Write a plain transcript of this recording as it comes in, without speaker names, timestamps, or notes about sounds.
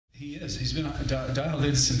He is. He's been dialed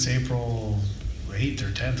in since April 8th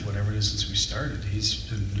or 10th, whatever it is, since we started. He's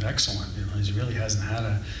been excellent. You know, he really hasn't had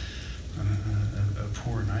a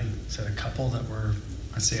poor night. He's had a couple that were,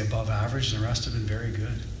 I'd say, above average, and the rest have been very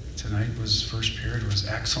good. Tonight first period was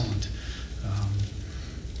excellent.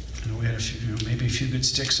 We had maybe a few good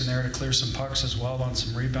sticks in there to clear some pucks as well on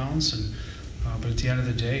some rebounds, but at the end of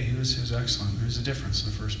the day, he was excellent. There was a difference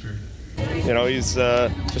in the first period. You know, he's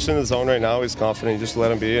just in the zone right now. He's confident. You just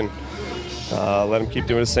let him be and let him keep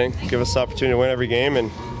doing his thing. Give us the opportunity to win every game,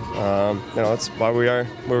 and you know, that's why we are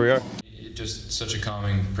where we are. Just such a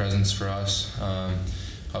calming presence for us.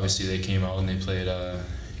 Obviously, they came out and they played.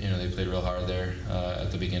 They played real hard there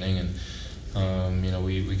at the beginning, and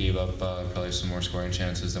we gave up probably some more scoring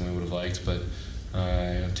chances than we would have liked, but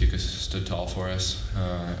Tuukka stood tall for us,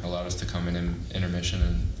 allowed us to come in intermission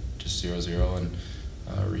and just 0-0 and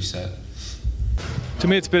reset. To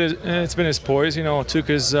me, it's been his poise. You know,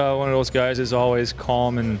 Tuukka's one of those guys is always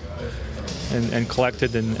calm and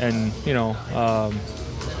collected, and you know,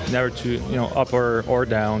 never too up or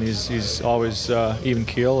down. He's always even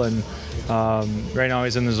keel, and right now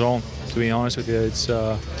he's in the zone. To be honest with you, it's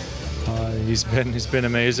he's been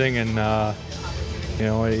amazing, and you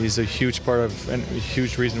know, he's a huge part of and a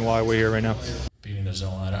huge reason why we're here right now. Being in the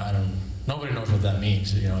zone, I don't. Nobody knows what that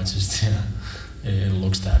means. You know, it's just it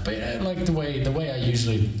looks that. But like the way I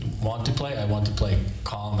usually want to play, I want to play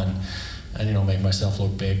calm and you know, make myself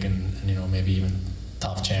look big and you know, maybe even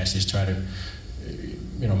tough chances, try to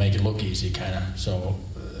make it look easy, kind of. So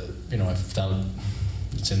you know, if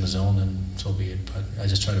it's in the zone, then so be it. But I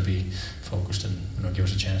just try to be focused and give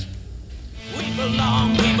us a chance. We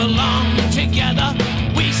belong